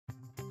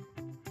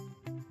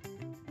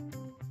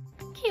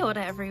Kia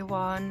ora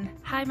everyone.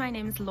 Hi, my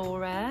name's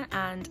Laura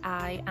and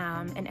I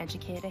am an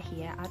educator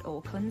here at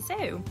Auckland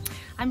Zoo.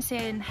 I'm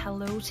saying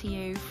hello to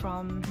you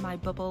from my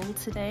bubble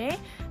today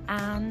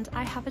and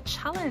I have a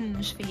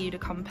challenge for you to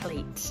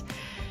complete.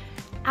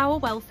 Our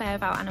welfare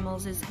of our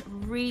animals is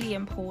really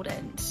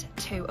important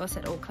to us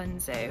at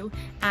Auckland Zoo,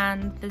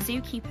 and the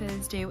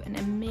zookeepers do an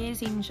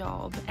amazing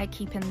job at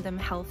keeping them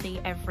healthy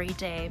every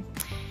day.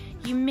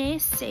 You may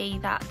see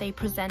that they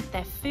present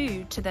their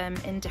food to them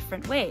in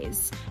different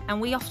ways, and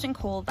we often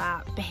call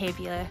that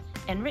behavioural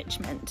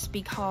enrichment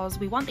because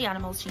we want the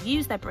animals to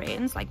use their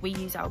brains like we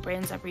use our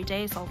brains every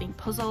day solving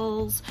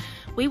puzzles.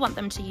 We want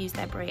them to use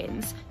their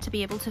brains to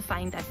be able to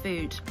find their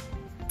food.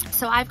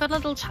 So I've got a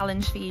little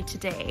challenge for you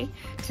today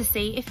to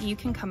see if you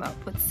can come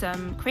up with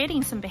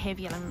creating some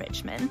behavioural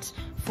enrichment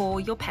for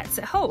your pets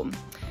at home.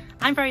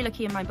 I'm very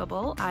lucky in my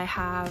bubble. I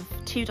have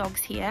 2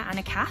 dogs here and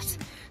a cat.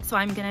 So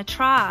I'm gonna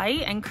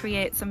try and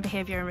create some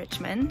behavioural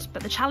enrichment,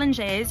 but the challenge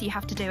is you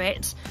have to do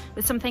it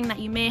with something that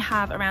you may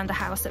have around the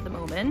house at the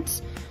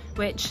moment,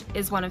 which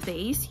is one of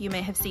these. You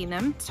may have seen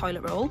them,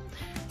 toilet roll.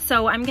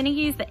 So I'm gonna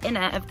use the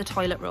inner of the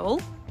toilet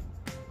roll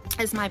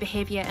as my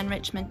behaviour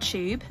enrichment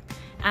tube,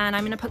 and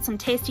I'm going to put some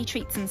tasty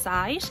treats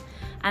inside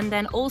and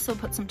then also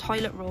put some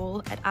toilet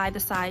roll at either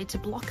side to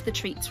block the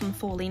treats from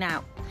falling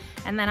out.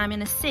 And then I'm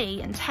going to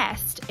see and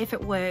test if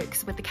it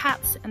works with the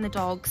cats and the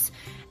dogs,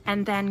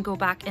 and then go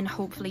back and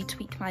hopefully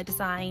tweak my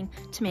design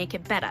to make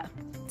it better.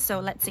 So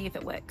let's see if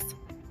it works.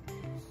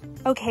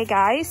 Okay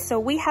guys, so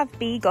we have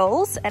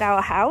beagles at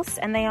our house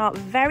and they are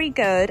very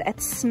good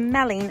at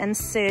smelling and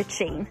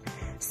searching.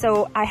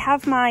 So I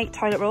have my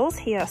toilet rolls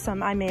here,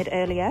 some I made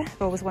earlier.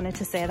 I've always wanted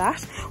to say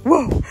that.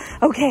 Whoa,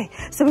 okay,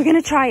 so we're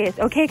gonna try it.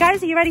 Okay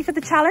guys, are you ready for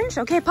the challenge?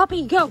 Okay,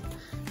 Poppy, go.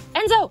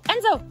 Enzo,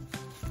 Enzo,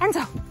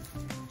 Enzo.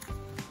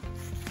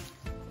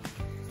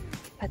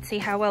 Let's see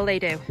how well they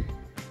do.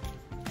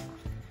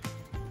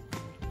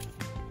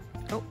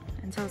 Oh,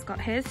 Enzo's got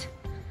his.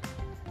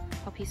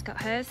 Poppy's got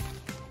hers.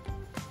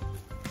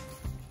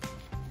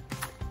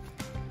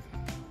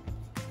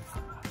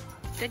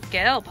 Good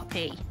girl,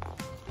 Poppy.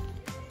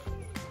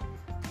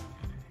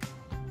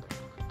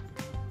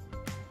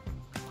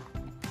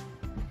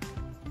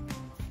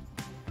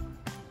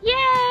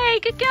 Yay!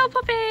 Good girl,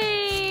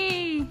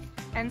 Poppy!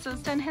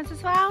 Enzo's done his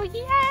as well.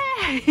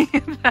 Yay!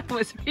 That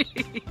was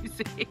really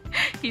easy.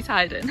 He's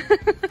hiding.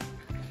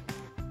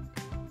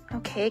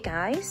 Okay,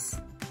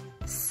 guys.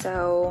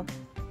 So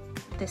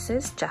this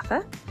is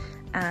Jaffa,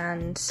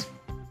 and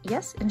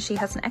yes, and she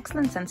has an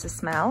excellent sense of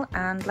smell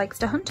and likes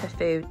to hunt her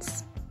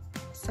foods.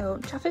 So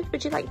Jaffa,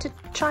 would you like to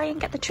try and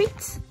get the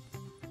treats?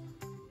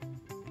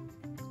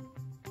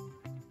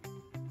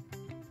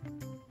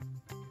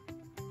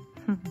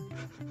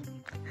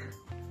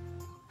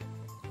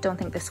 Don't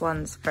think this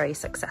one's very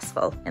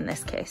successful in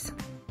this case.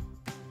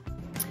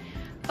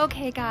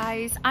 Okay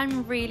guys,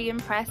 I'm really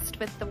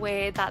impressed with the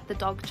way that the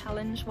dog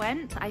challenge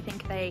went. I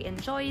think they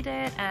enjoyed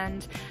it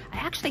and I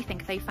actually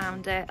think they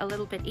found it a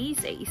little bit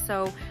easy.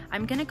 So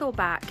I'm gonna go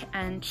back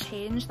and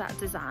change that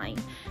design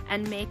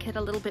and make it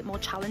a little bit more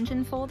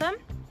challenging for them.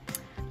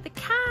 The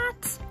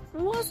cat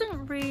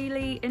wasn't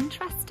really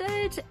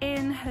interested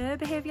in her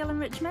behavioural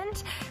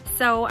enrichment,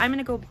 so I'm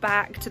gonna go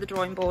back to the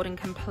drawing board and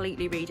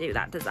completely redo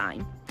that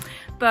design.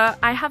 But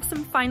I have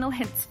some final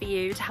hints for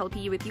you to help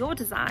you with your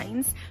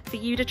designs for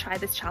you to try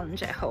this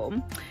challenge at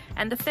home.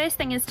 And the first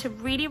thing is to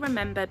really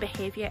remember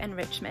behaviour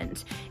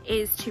enrichment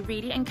is to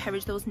really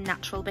encourage those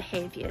natural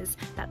behaviours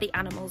that the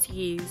animals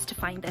use to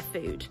find their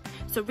food.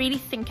 So really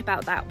think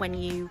about that when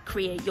you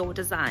create your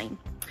design.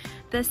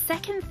 The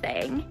second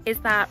thing is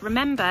that,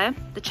 remember,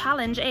 the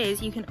challenge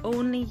is you can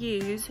only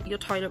use your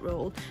toilet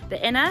roll,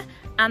 the inner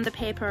and the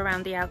paper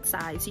around the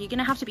outside. So you're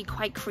gonna have to be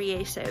quite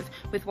creative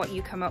with what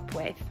you come up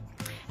with.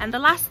 And the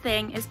last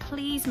thing is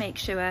please make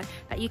sure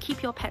that you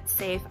keep your pets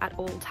safe at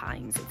all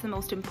times. It's the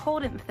most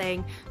important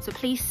thing, so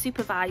please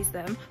supervise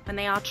them when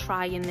they are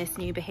trying this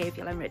new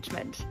behavioural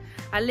enrichment.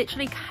 I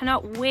literally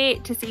cannot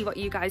wait to see what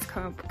you guys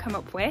come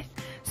up with.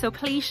 So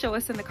please show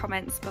us in the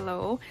comments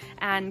below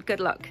and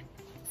good luck.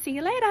 See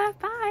you later,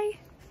 bye.